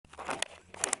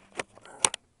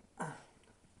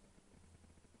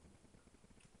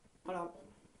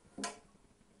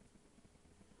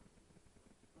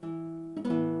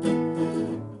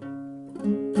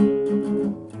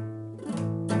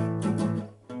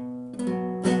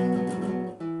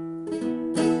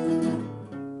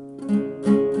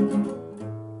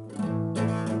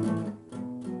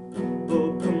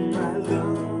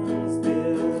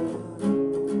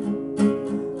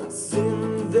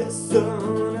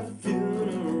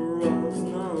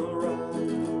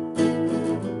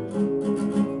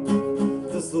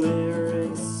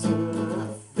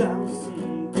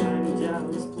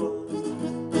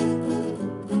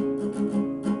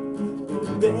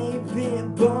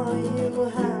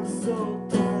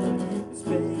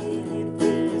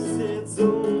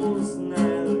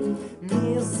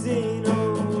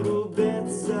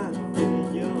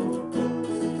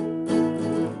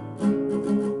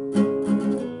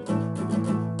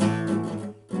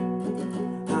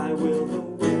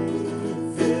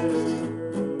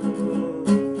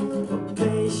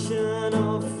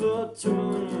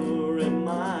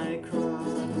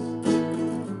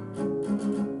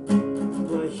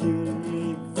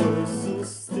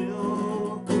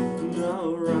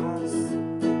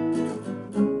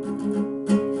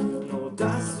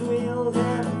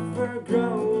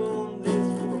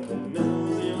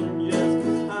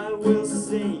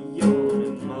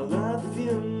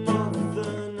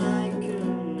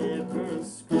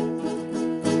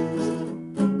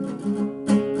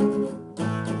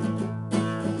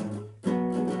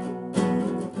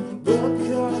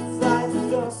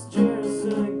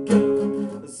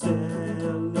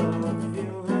love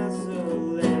you as a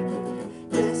left.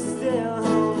 You still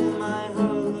hold my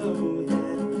hollow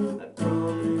head. I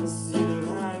promise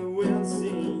you I will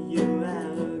see you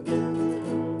again.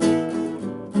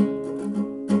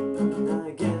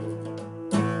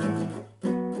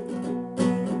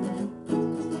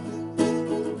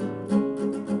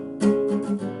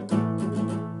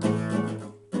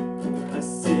 I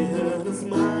see her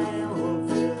smile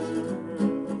there.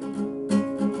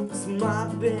 Smile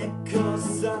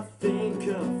because I think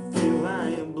of you. I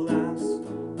am blessed.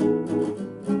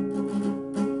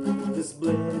 This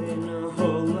bleeding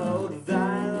hollow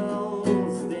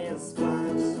dials these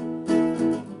pipes.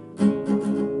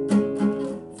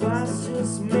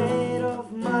 Flashes made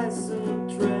of mice and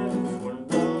traps. When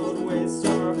roadways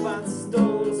are but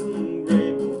stones and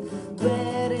gravel.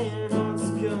 Bleeding hearts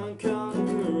can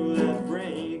conquer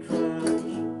every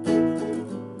crash.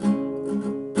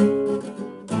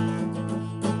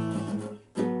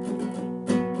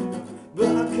 But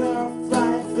I can't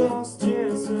fight those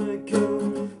years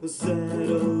ago. Who said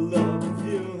I love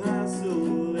you as a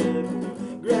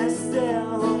lived. Grass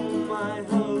still on my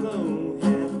hollow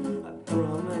head. I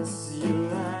promise you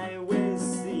I will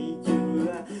see you.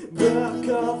 But I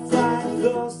can't fight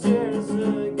those years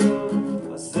ago.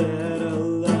 I said I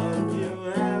love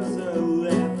you as I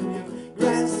left you.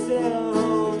 Grass still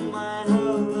on my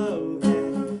hollow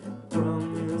head. I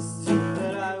promise you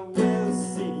that I will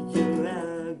see you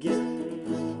again.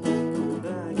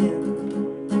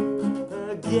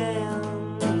 Again.